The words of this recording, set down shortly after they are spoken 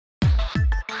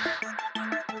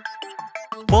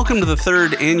Welcome to the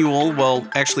third annual, well,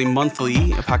 actually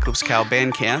monthly Apocalypse Cow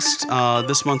Bandcast.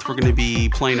 This month we're going to be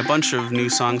playing a bunch of new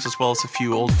songs as well as a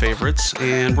few old favorites.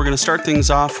 And we're going to start things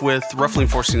off with Roughly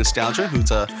Enforcing Nostalgia,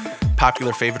 who's a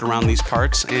popular favorite around these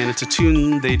parts. And it's a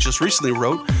tune they just recently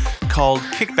wrote called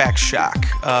Kickback Shock,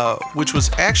 which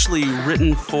was actually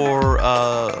written for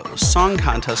a song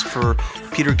contest for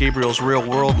Peter Gabriel's Real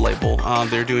World label.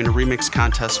 They're doing a remix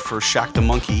contest for Shock the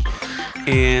Monkey.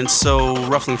 And so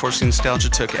Roughly Enforcing Nostalgia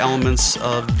took elements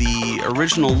of the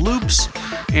original loops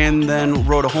and then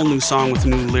wrote a whole new song with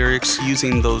new lyrics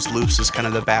using those loops as kind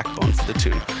of the backbone for the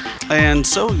tune. And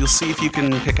so you'll see if you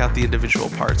can pick out the individual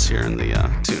parts here in the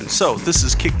tune. So this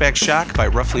is Kickback Shock by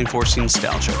Roughly Enforcing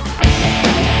Nostalgia.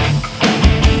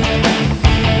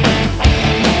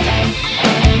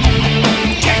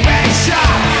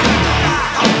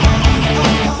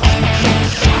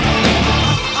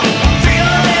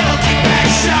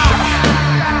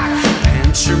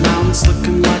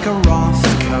 Looking like a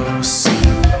Rothko scene.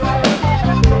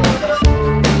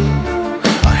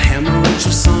 A hemorrhage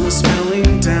of sun is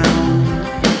spilling down,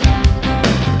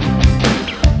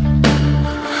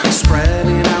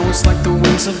 spreading outwards like the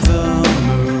wings of the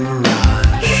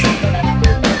mirage.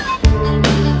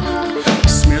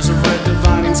 Smears of red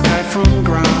dividing sky from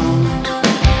ground.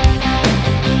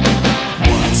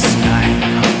 Once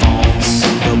night falls,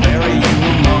 they'll bury you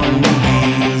among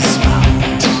these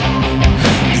mounds.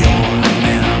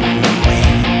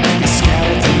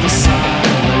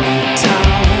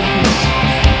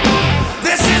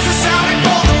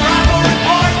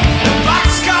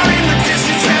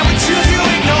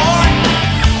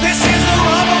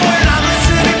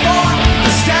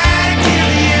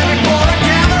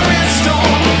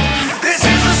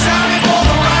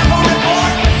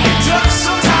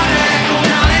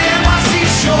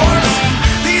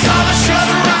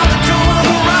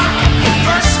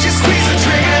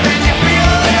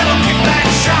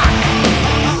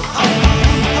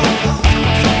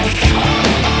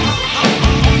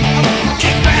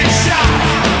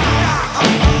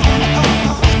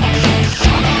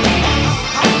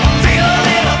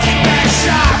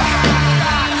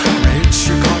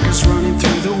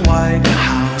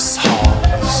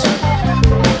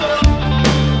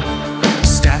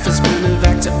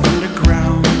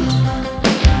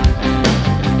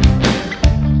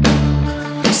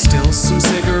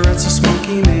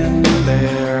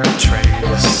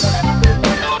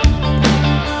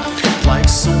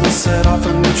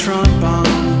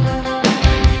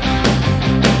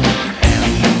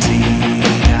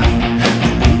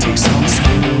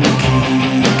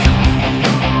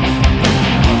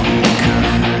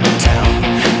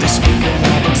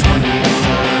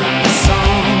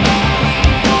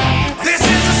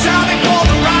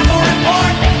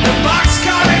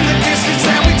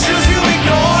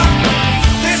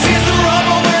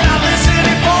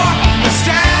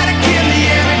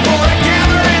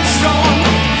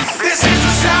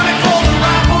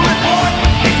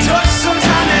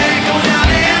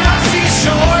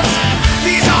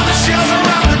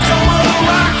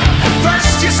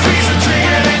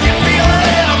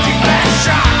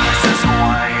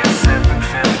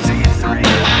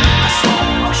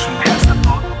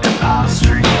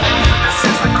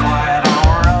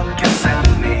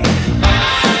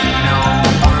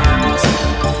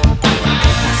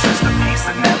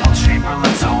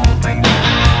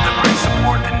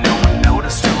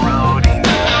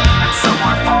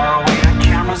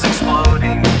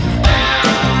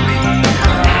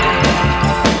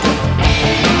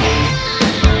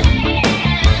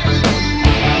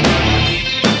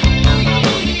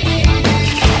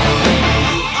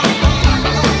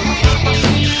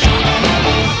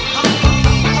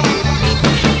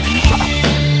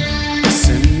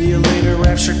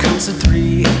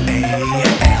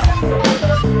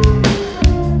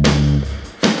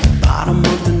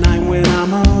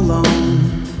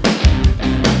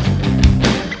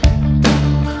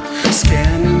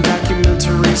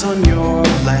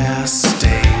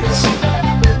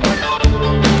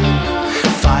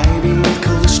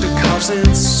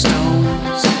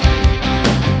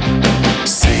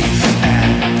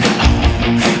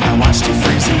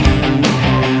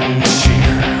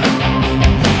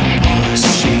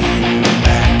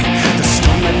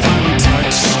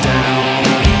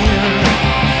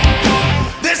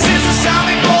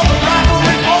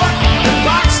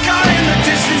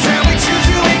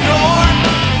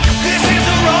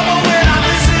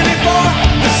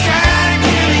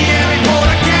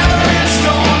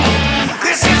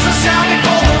 Sounding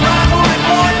for the rifle.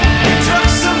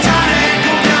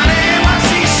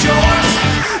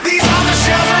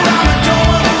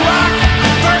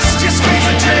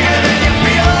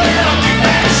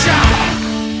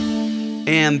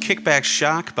 and Kickback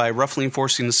Shock by Roughly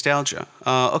Enforcing Nostalgia.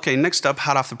 Okay, next up,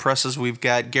 hot off the presses, we've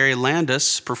got Gary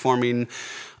Landis performing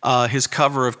his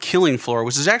cover of Killing Floor,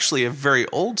 which is actually a very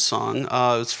old song. It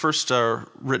was first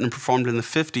written and performed in the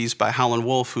 50s by Howlin'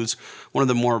 Wolf, who's one of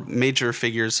the more major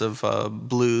figures of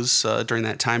blues during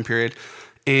that time period.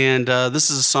 And this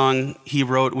is a song he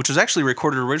wrote, which was actually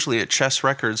recorded originally at Chess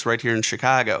Records right here in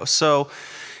Chicago. So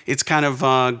it's kind of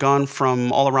gone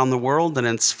from all around the world, and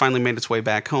it's finally made its way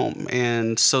back home.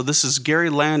 And so this is Gary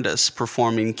Landis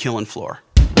performing Killing Floor.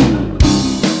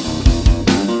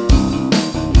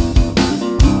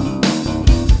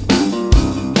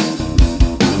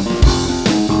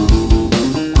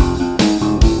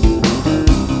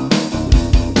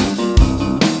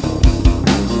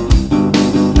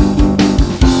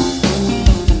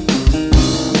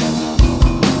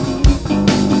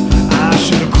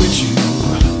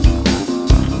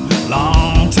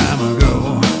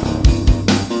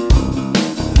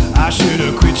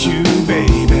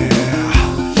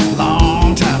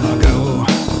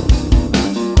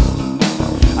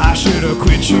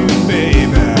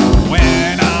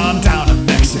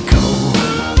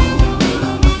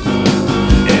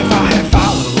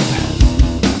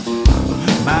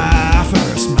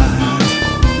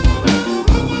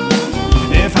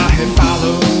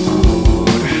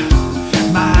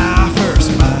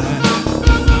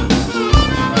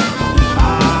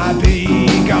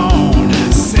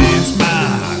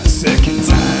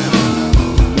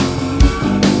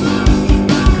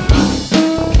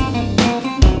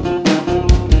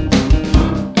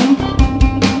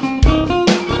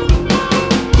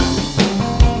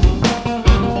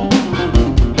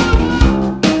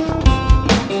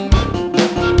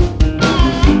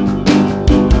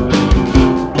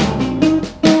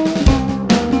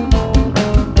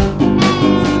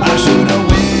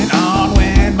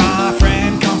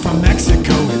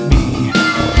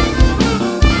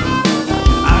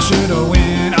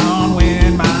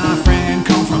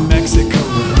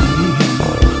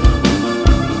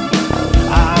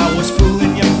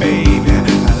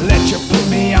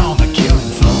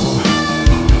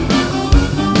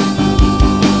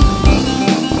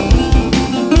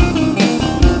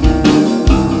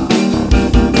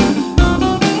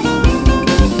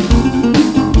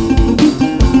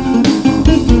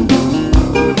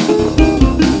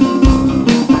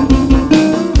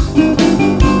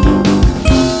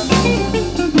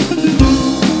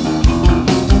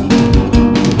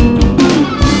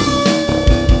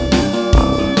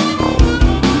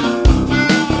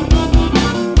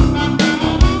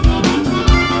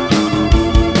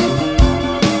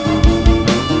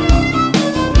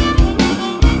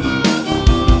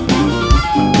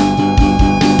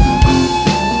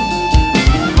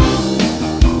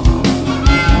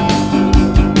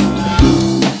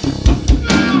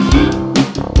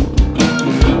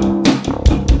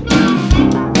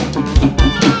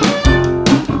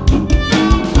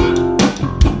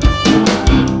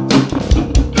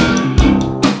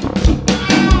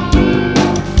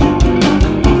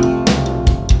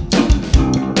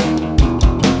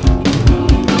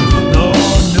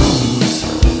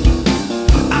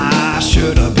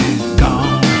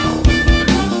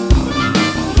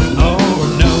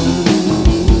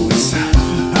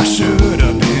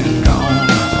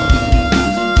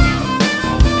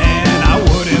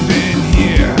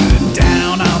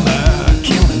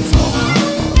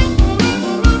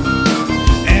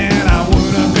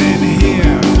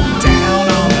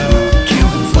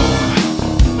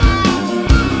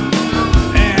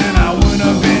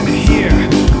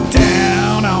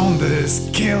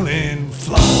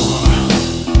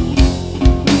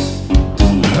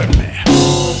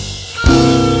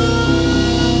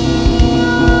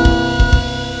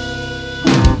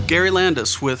 Gary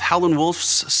Landis with Howlin'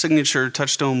 Wolf's signature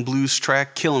Touchstone blues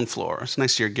track, Killin' Floor. It's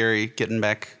nice to hear Gary getting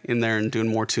back in there and doing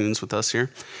more tunes with us here.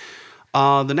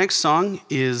 The next song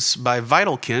is by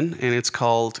Vitalkin, and it's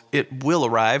called It Will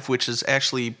Arrive, which is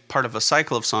actually part of a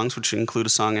cycle of songs, which include a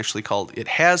song actually called It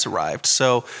Has Arrived.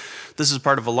 So this is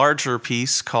part of a larger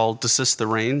piece called Desist the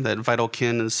Rain that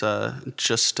Vitalkin is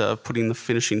just putting the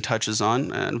finishing touches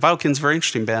on. And Vitalkin's a very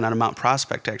interesting band out of Mount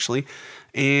Prospect, actually.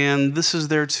 And this is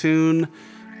their tune,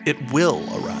 It Will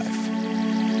Arrive.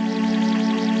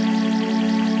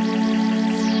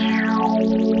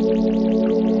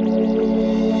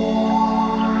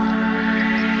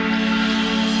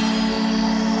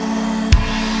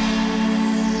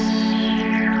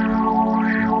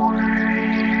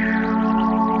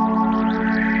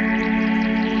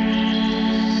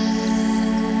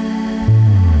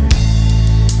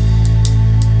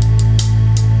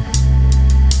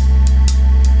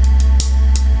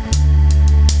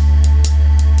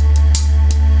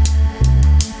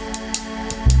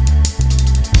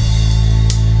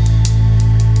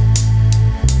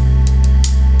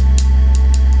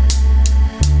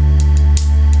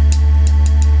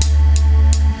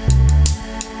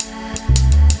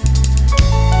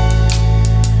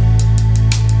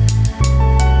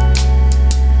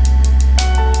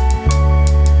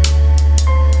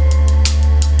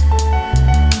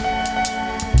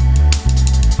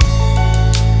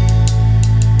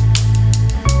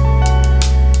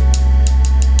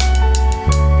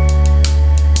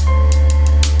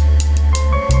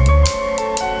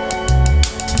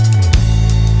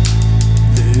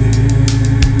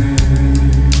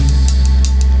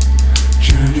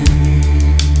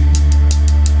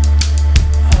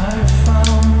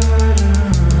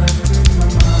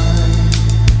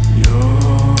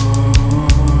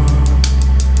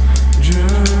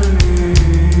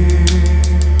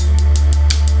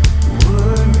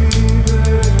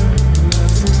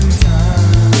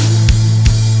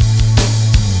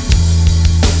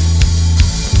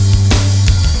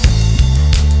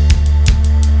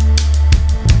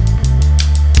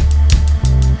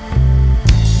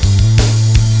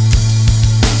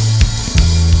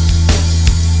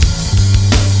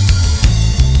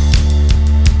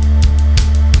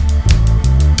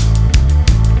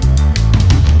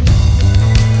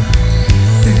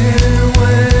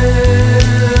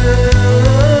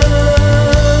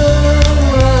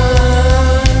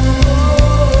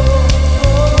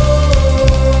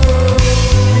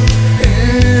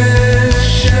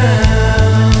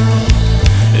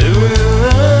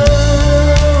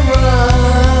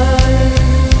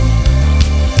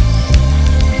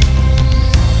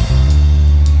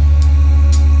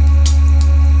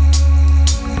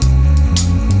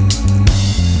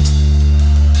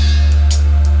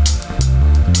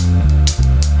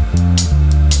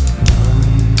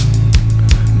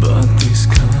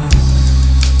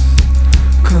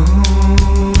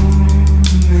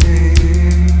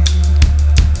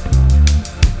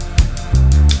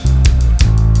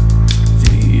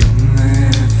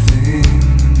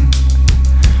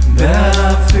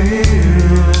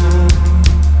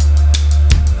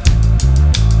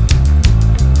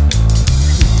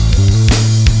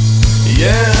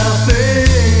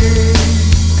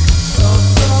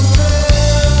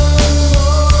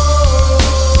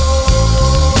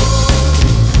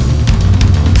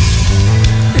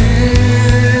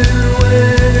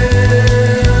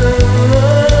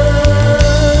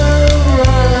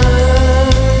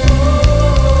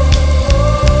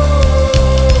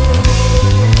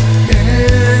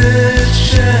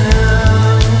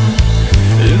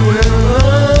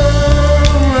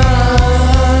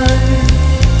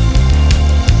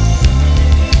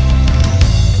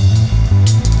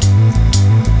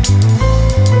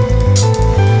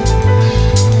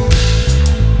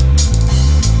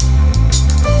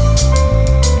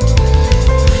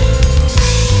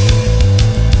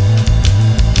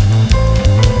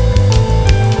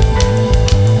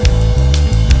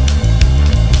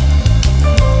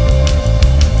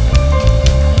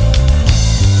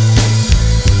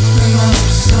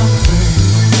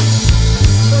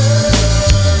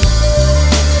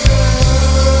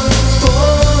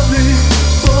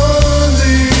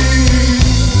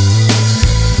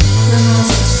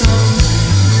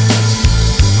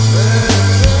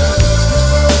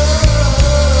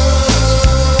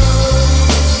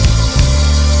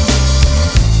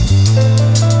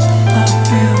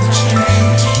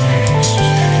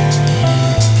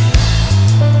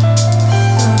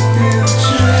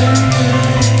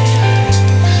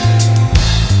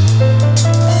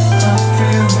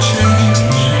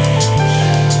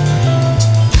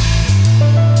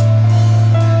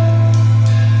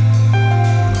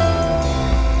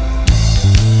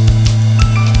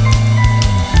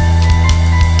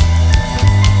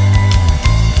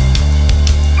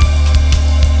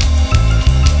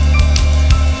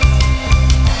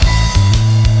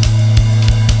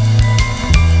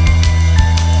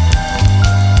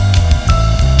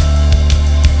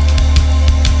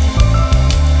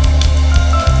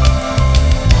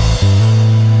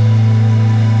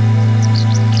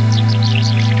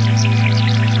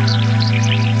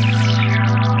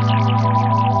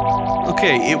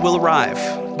 Will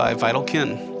Arrive by Vital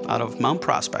Kin out of Mount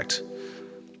Prospect.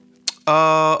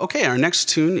 Okay, our next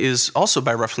tune is also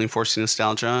by Roughly Enforcing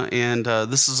Nostalgia, and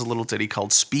this is a little ditty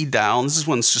called Speed Dial. This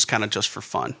one's just kind of just for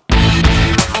fun. You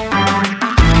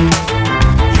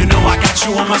know I got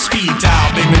you on my speed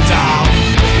dial, baby dial.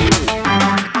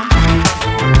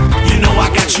 You know I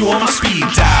got you on my speed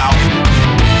dial.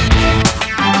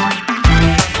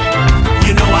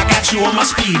 You know I got you on my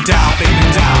speed dial,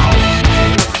 baby dial.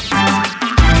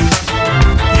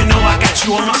 You know I got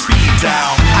you on my speed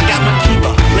dial. I got my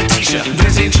keeper, Letitia.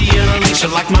 There's Angie and Alicia,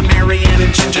 like my Marianne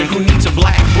and Ginger, who needs a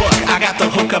black book. I got the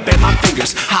hook up at my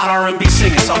fingers, hot R&B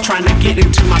singers, all trying to get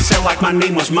into my cell like my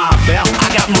name was Ma Bell. I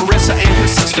got Marissa and her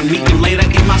sister meeting later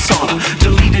in my sauna.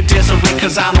 Deleted Desiree,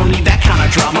 cause I don't need that kind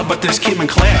of drama. But there's Kim and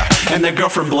Claire, and their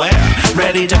girlfriend Blair,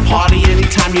 ready to party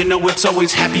anytime, you know it's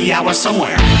always happy hour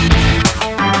somewhere.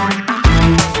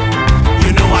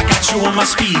 You know I got you on my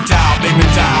speed dial, baby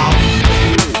dial.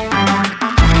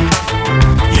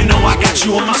 You know I got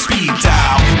you on my speed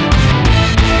dial.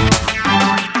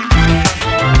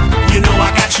 You know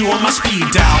I got you on my speed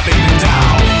dial, baby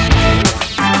dial.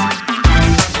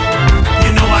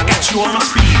 You know I got you on my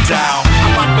speed dial.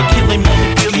 I'm like McKinley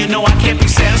Mobile, you know I can't be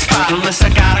satisfied unless I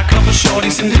got a couple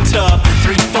shorties in the tub.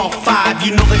 3, 4, 5,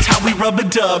 you know that's how we rub a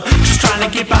dub. Just trying to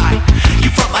get by. You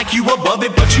front like you above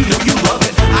it, but you know you love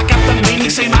it. I got the meaning,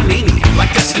 say my name,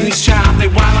 like Destiny's Child. They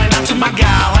wildin' out to my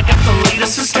gal. I got the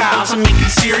latest in styles. I'm making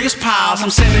serious piles. I'm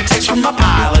sending texts from my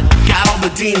pilot. Got all the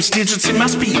Dean's digits in my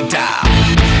speed dial.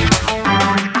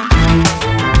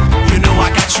 You know I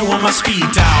got you on my speed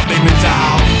dial, baby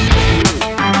dial.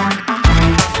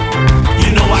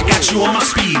 You know I got you on my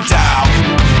speed dial.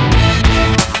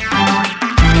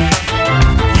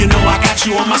 You know I got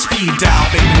you on my speed dial,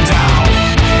 baby dial.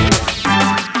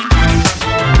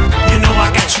 You know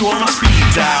I got you on my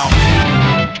speed dial.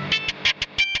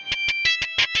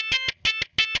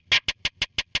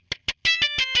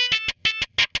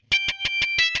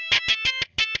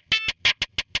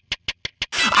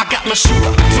 I got my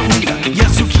shooter, Tomita,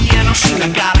 Yazuki and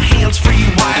Oshina. Got a hands-free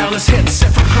wireless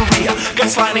headset from Korea. Got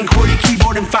sliding QWERTY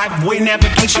keyboard and 5-way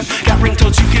navigation. Got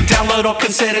ringtones you can download or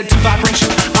can set it to vibration.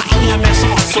 My EMS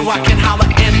on so I can holler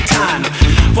anytime.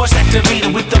 Voice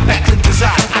activated with the backlit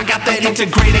design. I got that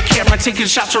integrated camera taking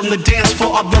shots from the dance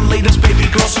floor of the latest baby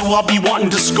girls who all be wanting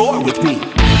to score with me.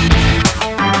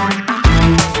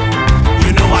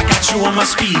 You know I got you on my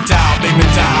speed dial, baby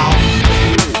dial.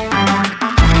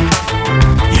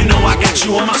 You know I got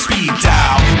you on my speed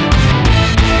dial.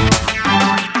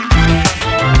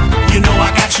 You know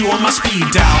I got you on my speed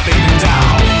dial, baby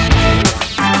dial.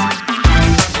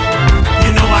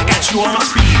 You know I got you on my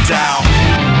speed dial.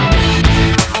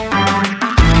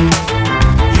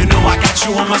 You know I got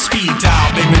you on my speed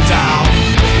dial, baby dial.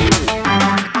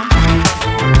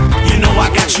 You know I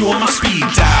got you on my speed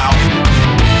dial.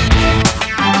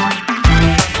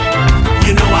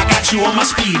 You know I got you on my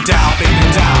speed dial, baby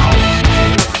dial.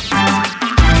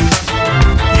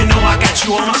 You know I got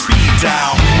you on my speed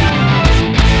dial.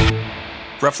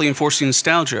 Roughly Enforcing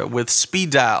Nostalgia with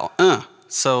Speed Dial.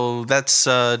 So that's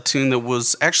a tune that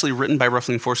was actually written by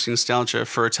Roughly Enforcing Nostalgia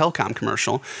for a telecom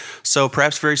commercial. So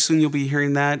perhaps very soon you'll be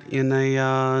hearing that in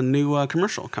a new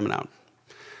commercial coming out.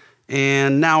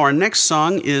 And now our next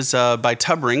song is by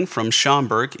Tubring from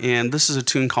Schaumburg, and this is a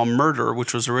tune called Murder,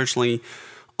 which was originally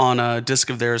on a disc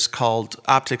of theirs called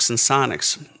Optics and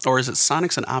Sonics. Or is it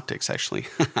Sonics and Optics, actually?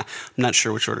 I'm not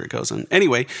sure which order it goes in.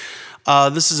 Anyway,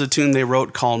 this is a tune they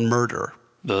wrote called Murder.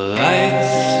 The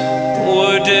lights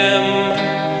were dim,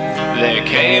 they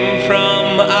came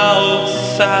from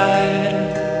outside,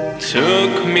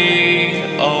 took me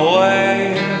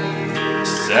away,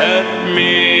 set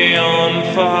me on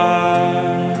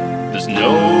fire. There's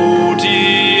no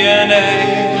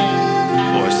DNA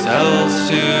or cells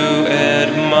to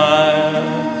admire.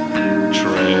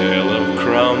 Trail of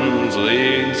crumbs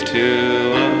leads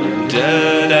to a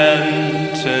dead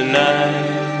end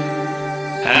tonight.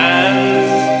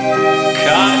 Hands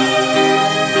cut,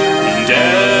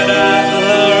 dead at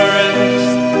the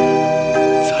wrist.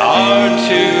 It's hard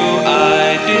to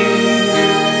ID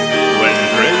when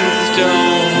prints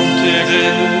don't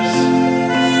exist.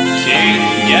 Teeth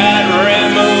get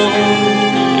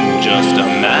removed in just a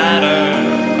matter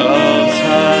of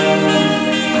time.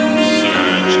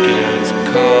 Search gets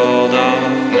called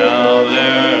off, now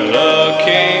they're looking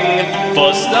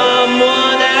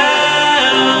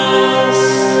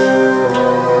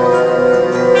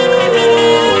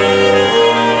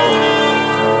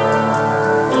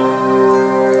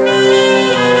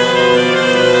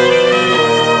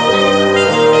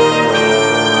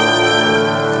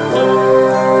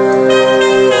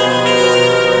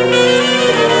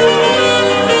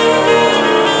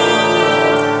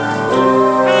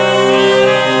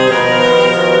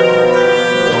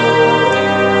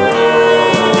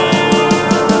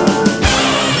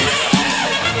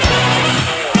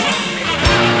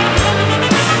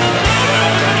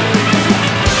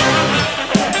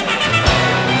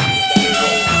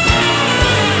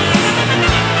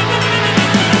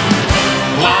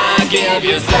give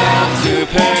yourself to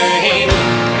pain?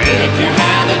 If you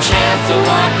had the chance to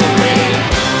walk away,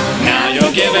 now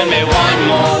you're giving me one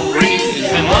more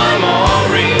reason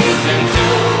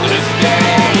to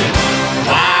stay.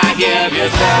 Why give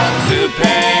yourself to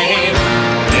pain?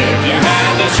 If you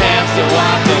had the chance to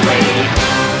walk away,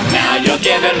 now you're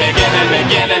giving me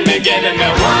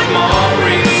one more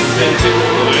reason to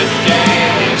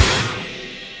escape.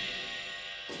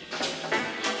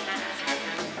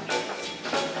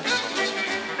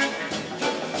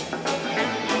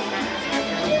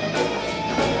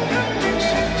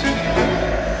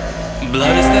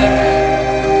 Blood is thick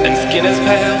and skin is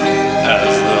pale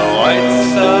as the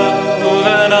whites of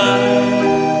an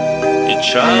eye. You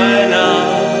try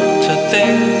not to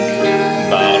think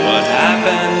about what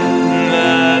happened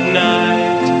that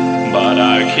night, but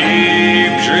I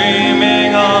keep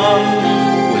dreaming on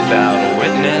without a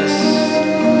witness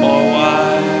or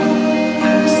why.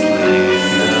 Sleep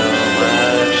now,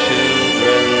 my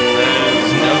children,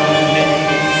 there's no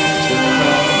need to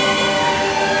cry.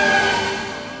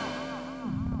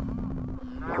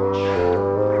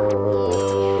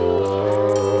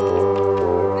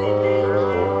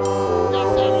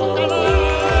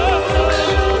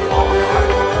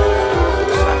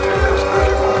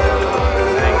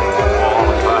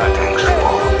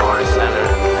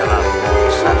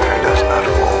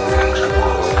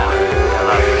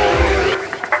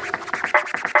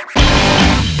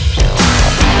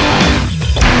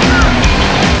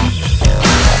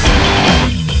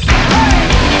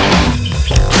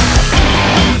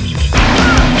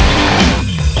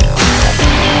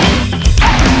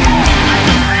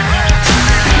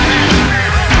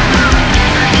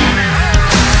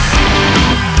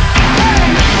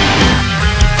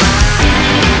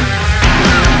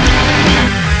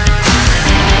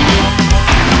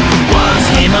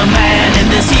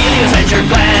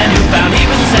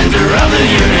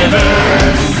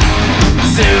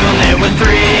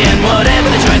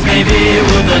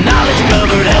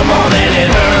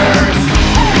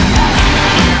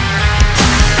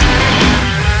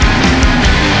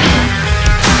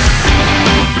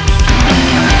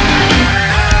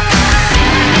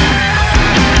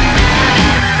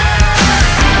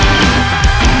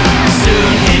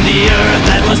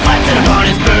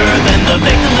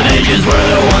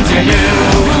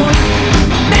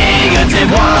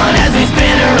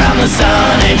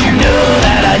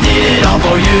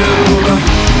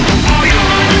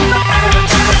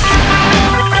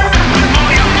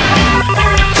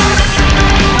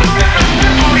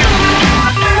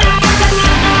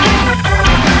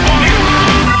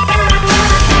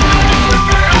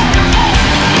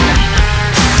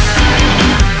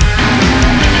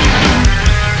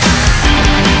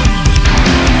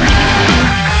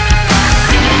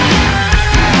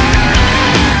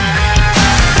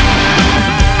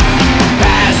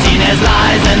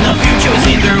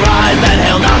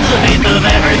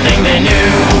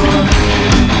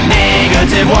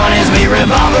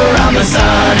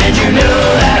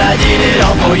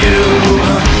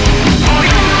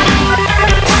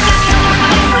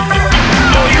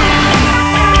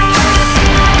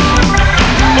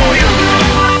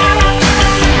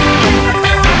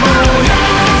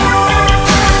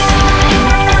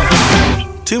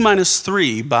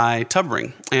 -3 by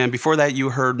Tubbring. And before that,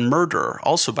 you heard Murder,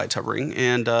 also by Tubbring.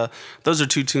 And those are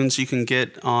two tunes you can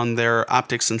get on their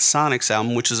Optics and Sonics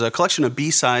album, which is a collection of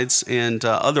B-sides and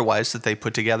otherwise that they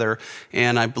put together.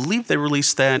 And I believe they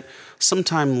released that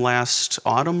sometime last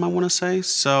autumn, I want to say.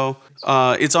 So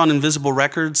it's on Invisible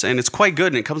Records, and it's quite good.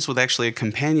 And it comes with actually a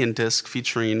companion disc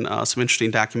featuring some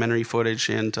interesting documentary footage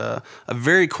and a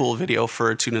very cool video for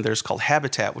a tune of theirs called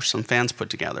Habitat, which some fans put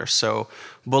together. So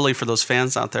bully for those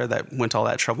fans out there that went to all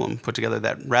that trouble and put together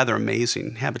that rather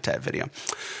amazing Habitat video.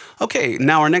 Okay,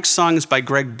 now our next song is by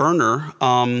Greg Berner,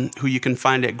 who you can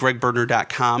find at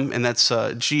gregberner.com, and that's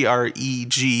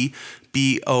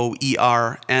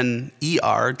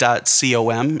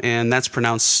GregBerner.com, and that's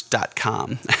pronounced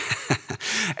 .com.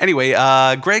 Anyway,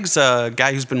 Greg's a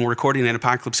guy who's been recording at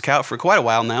Apocalypse Cow for quite a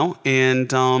while now, and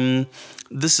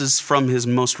this is from his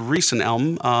most recent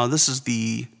album. This is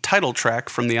the title track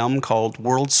from the album called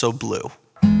World So Blue.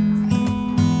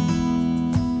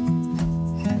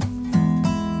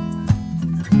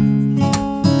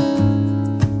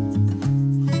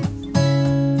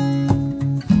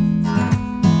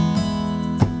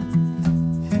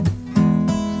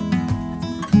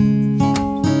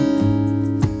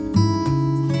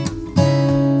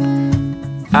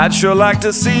 I'd sure like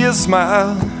to see you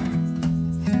smile,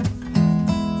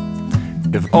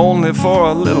 if only for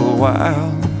a little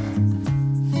while.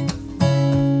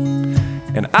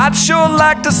 And I'd sure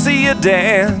like to see you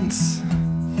dance.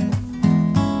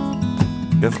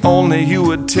 If only you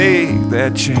would take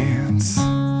that chance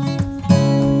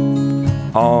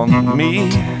on me.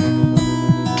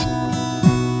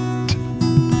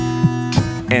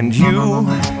 And you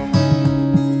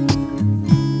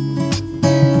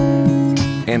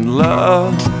and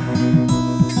love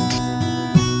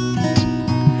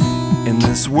in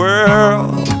this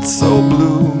world so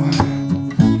blue.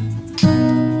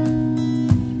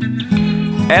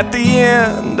 At the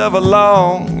end of a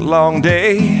long, long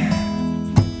day,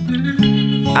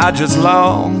 I just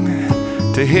long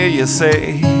to hear you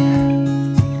say,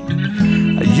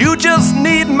 you just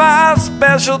need my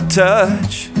special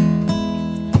touch.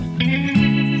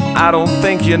 I don't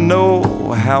think you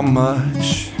know how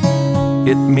much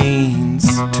it means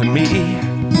to me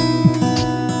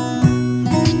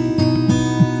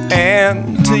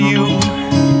and to you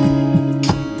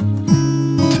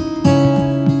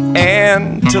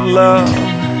and to love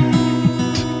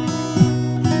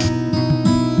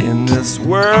in this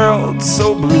world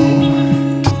so blue.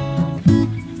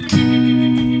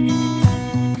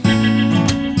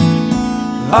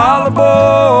 All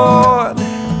aboard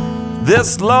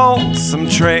this lonesome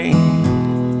train.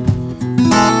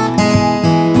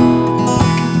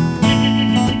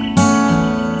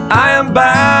 I am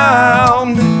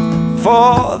bound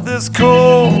for this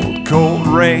cold, cold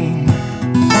rain.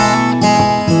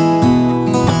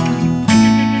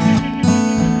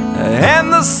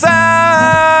 And the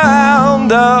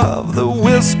sound of the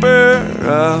whisper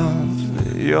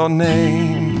of your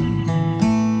name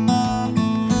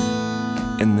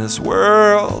in this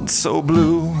world so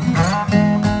blue.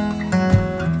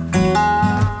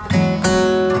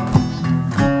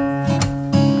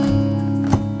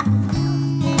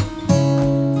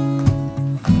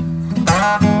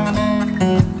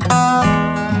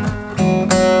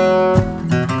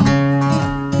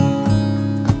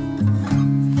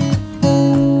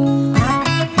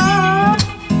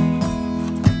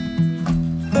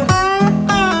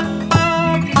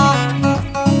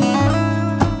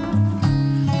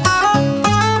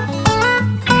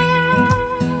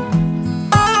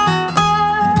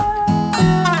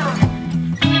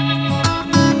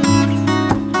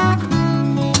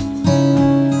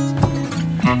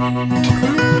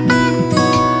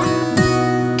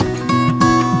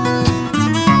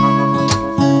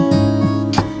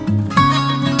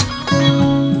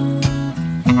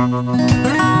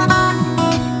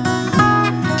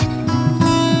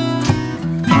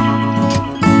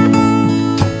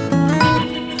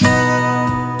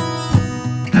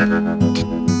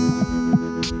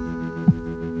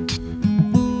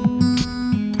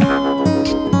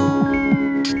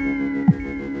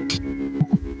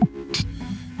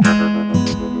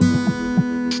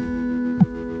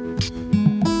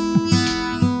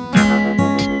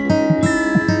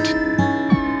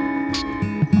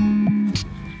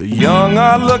 The young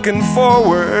are looking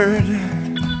forward,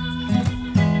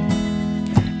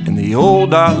 and the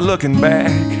old are looking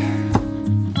back.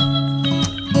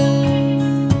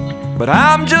 But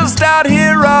I'm just out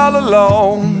here all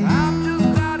alone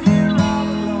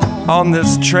on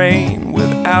this train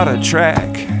without a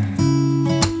track,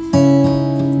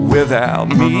 without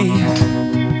me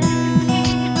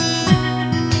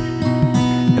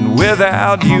and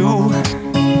without you.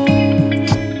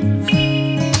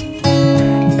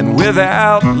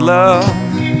 Without love,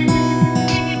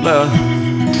 love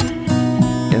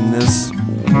in this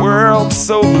world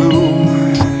so blue.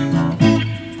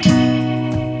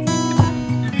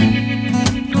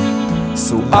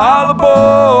 So all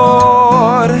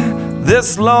aboard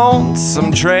this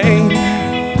lonesome train.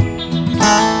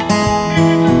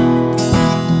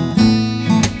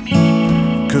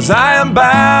 Cause I am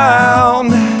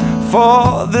bound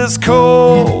for this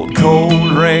cold,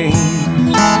 cold rain.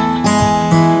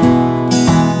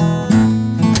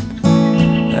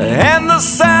 And the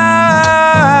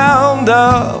sound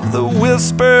of the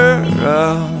whisper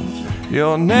of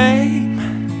your name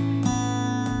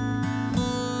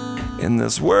in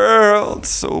this world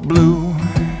so blue.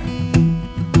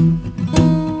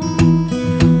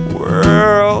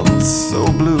 World so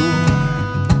blue.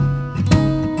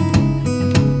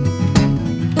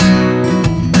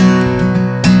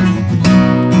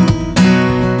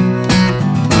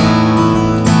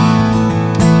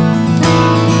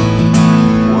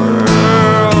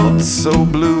 So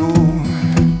blue.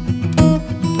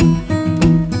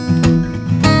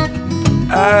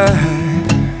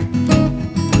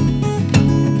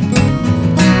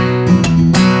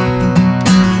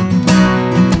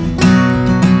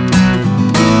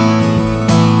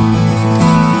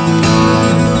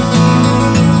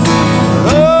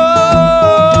 Oh,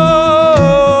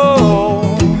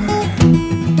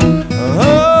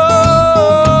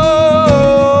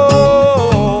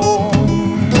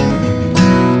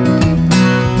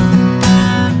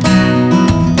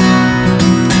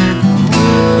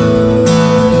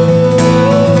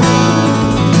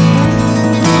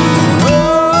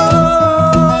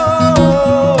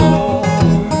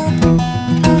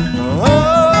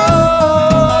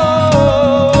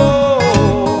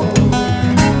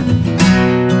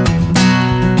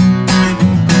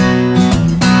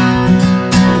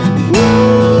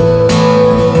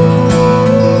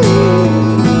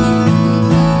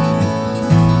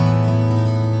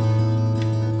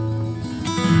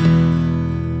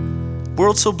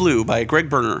 So Blue by Greg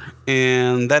Berner,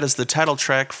 and that is the title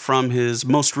track from his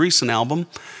most recent album.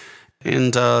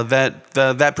 And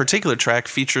that particular track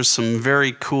features some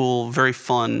very cool, very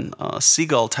fun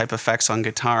seagull type effects on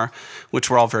guitar, which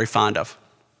we're all very fond of.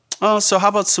 So how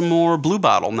about some more Blue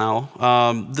Bottle now?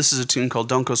 This is a tune called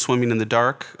Don't Go Swimming in the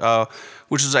Dark,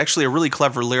 which is actually a really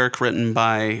clever lyric written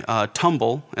by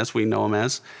Tumble, as we know him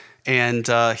as. And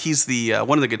he's the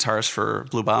one of the guitarists for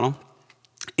Blue Bottle.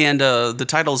 And the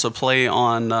title is a play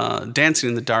on Dancing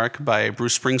in the Dark by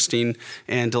Bruce Springsteen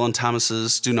and Dylan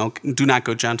Thomas's Do Not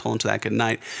Go Gentle Into That Good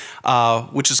Night,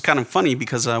 which is kind of funny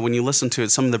because when you listen to it,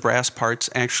 some of the brass parts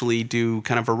actually do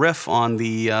kind of a riff on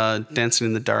the Dancing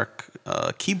in the Dark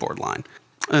keyboard line.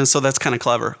 And so that's kind of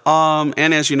clever.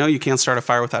 And as you know, you can't start a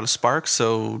fire without a spark,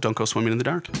 so don't go swimming in the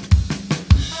dark.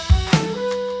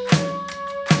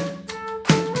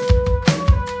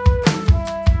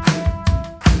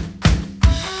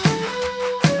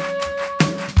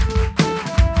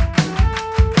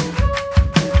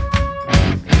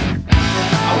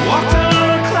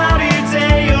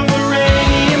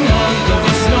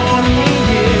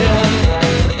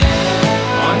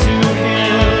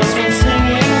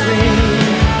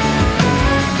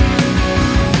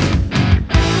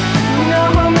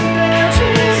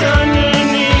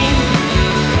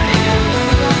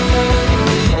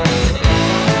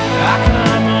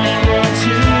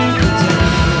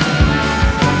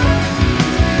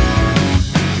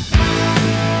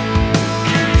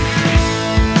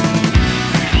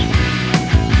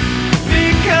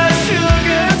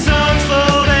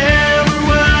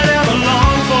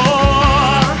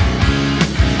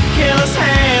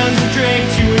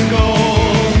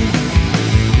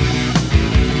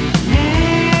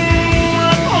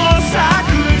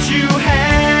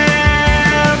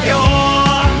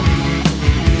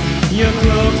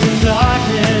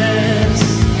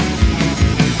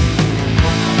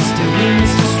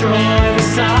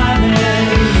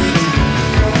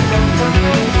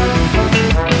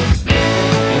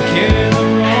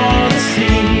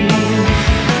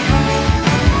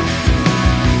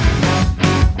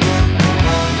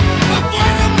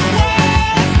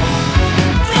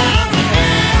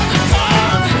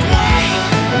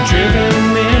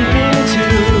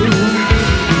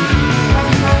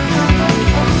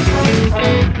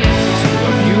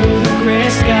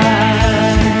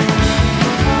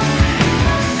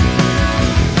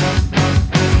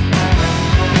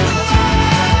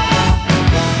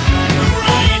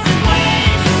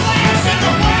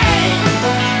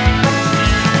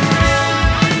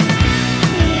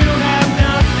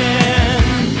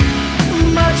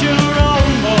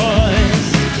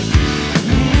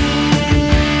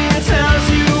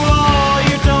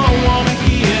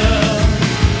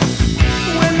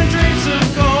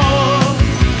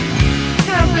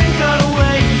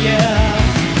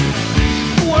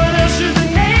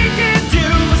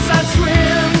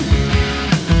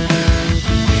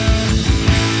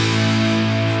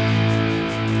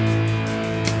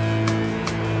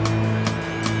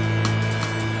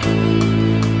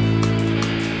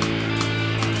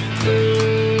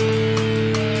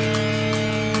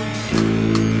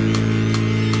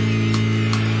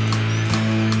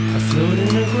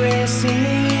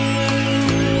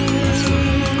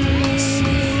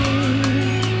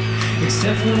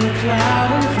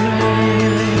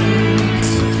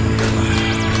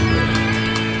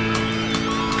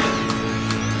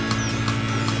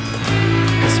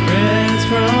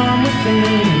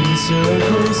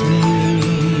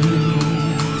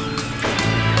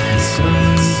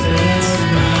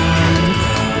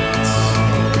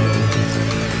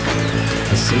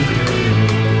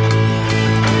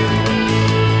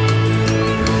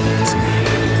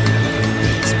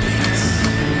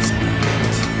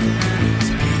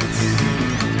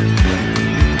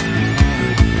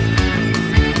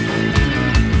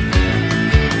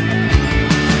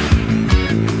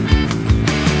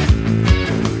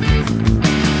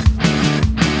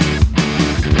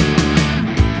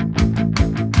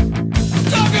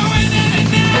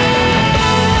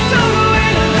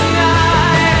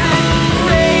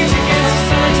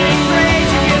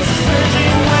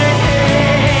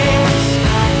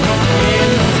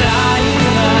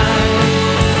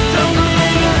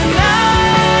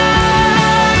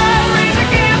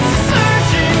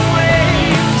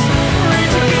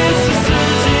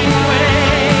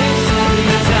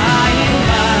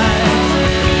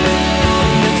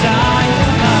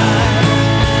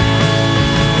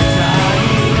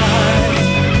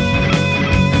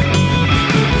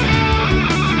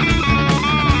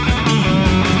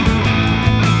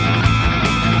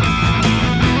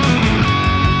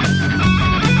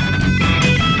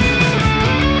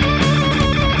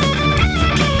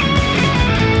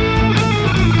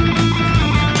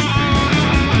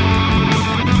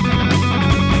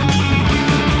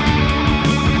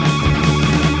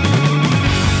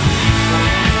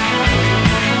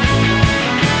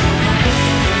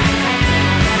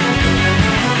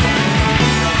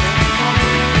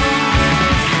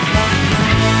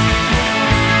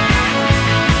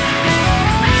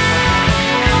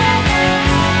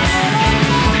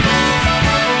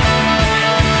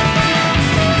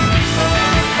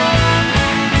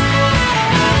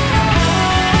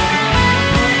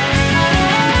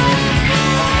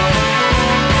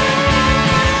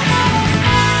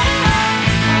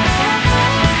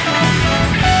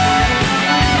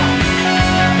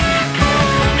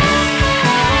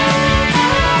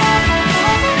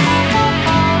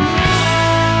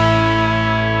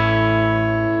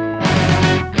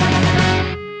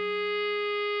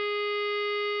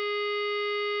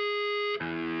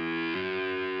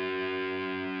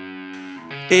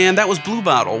 And that was Blue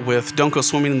Bottle with Don't Go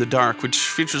Swimming in the Dark, which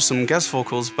features some guest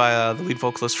vocals by the lead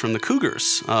vocalist from the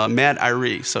Cougars, Matt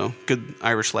Irie. So good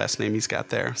Irish last name he's got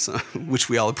there, so, which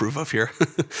we all approve of here.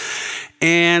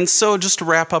 And so just to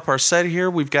wrap up our set here,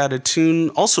 we've got a tune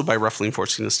also by Roughly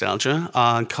Enforcing Nostalgia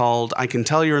called I Can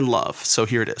Tell You're in Love. So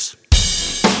here it is.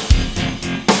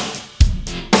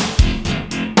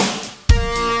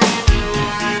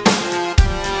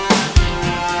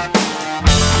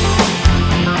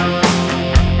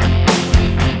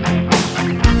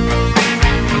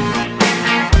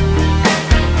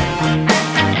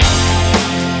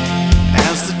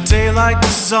 Daylight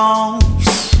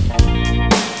dissolves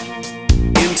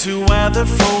into weather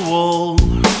for wool,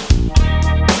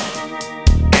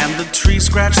 and the trees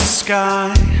scratch the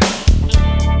sky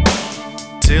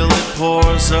till it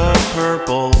pours a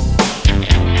purple.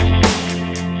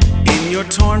 In your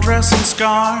torn dress and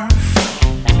scarf,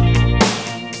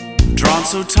 drawn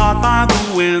so taut by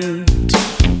the wind,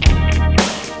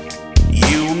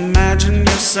 you imagine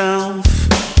yourself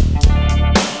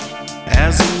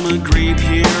as a Magritte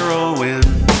heroine.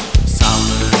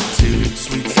 Solitude,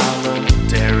 sweet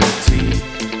solidarity,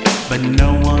 but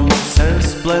no one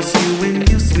says bless you when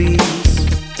you sneeze.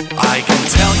 I can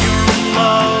tell you're in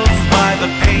love by the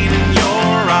pain in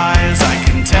your eyes. I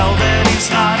can tell that he's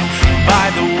not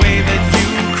by the way that you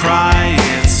cry.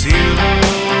 It's you.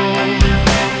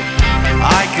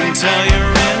 I can tell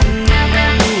you're in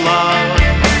love.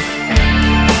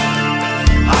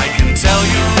 I can tell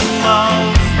you're in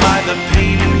love by the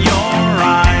pain in your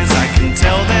eyes. I can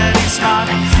tell that he's not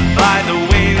by the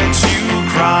way that you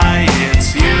cry.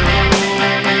 It's you.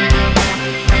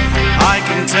 I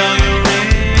can tell you're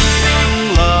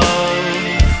in love.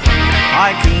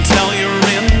 I can tell you're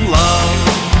in love.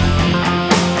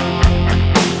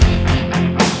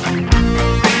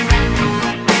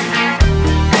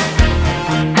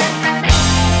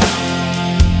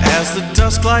 As the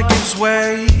dusk light gives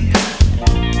way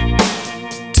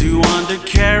to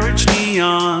undercarriage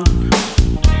neon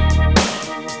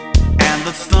and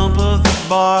the thump of the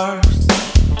bars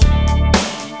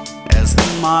as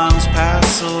the miles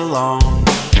pass along,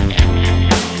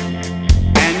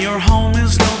 and your home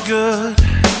is no good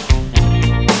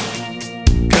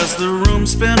 'cause the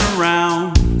rooms spin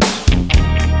around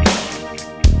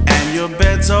and your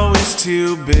bed's always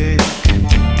too big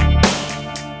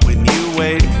when you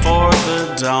wait for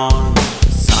the dawn.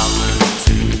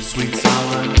 Solitude, sweet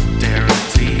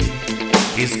solidarity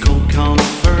is cold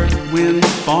comfort when the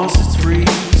faucets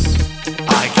freeze.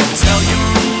 I can tell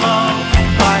you're in love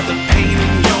by the pain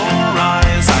in your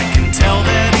eyes. I can tell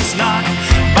that he's not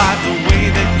by the way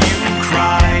that you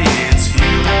cry. It's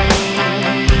you.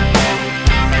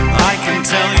 I can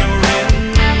tell you're in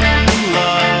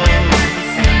love.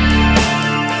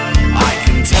 I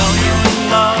can tell you're in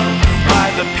love by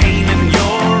the pain in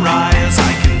your eyes.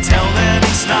 I can tell that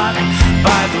it's not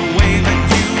by the way that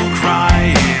you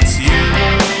cry. It's you.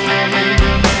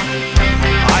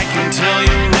 I can tell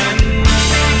you're in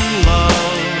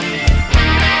love.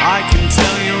 I can tell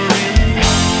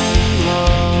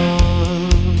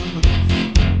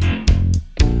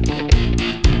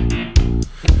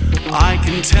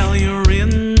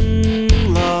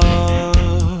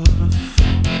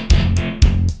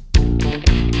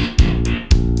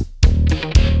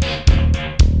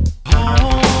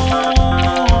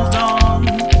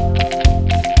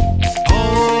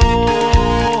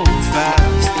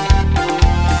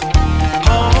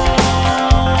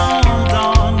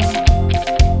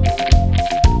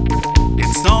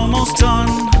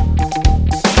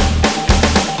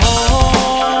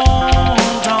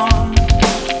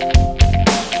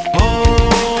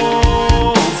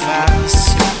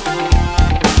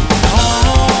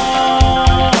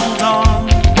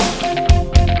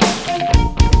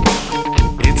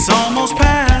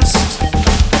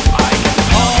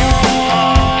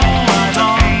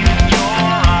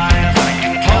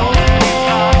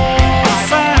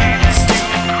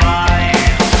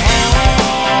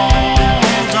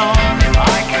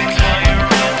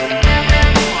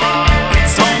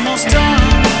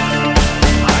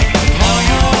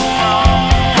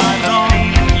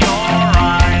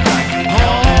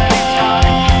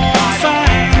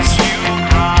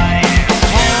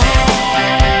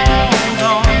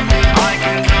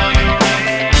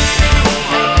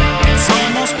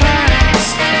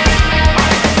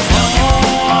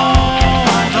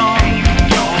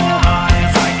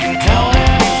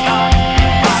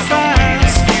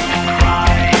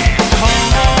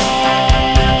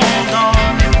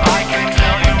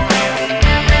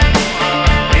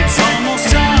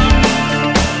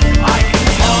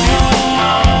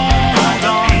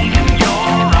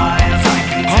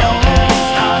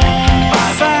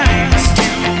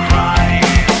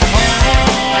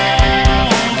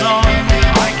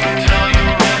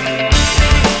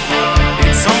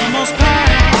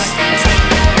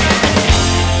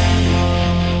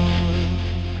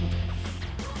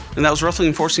And that was Roughly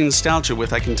Enforcing Nostalgia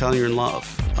with I Can Tell You're in Love.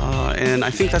 And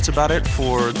I think that's about it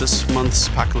for this month's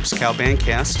Apocalypse Cow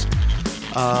Bandcast.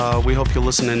 We hope you'll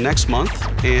listen in next month,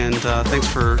 and thanks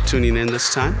for tuning in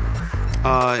this time.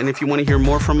 And if you want to hear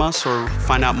more from us or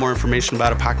find out more information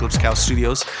about Apocalypse Cow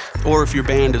Studios, or if your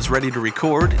band is ready to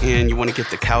record and you want to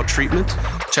get the cow treatment,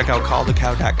 check out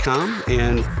callthecow.com,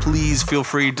 and please feel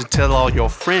free to tell all your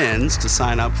friends to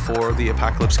sign up for the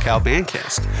Apocalypse Cow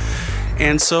Bandcast.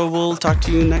 And so we'll talk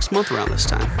to you next month around this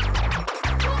time.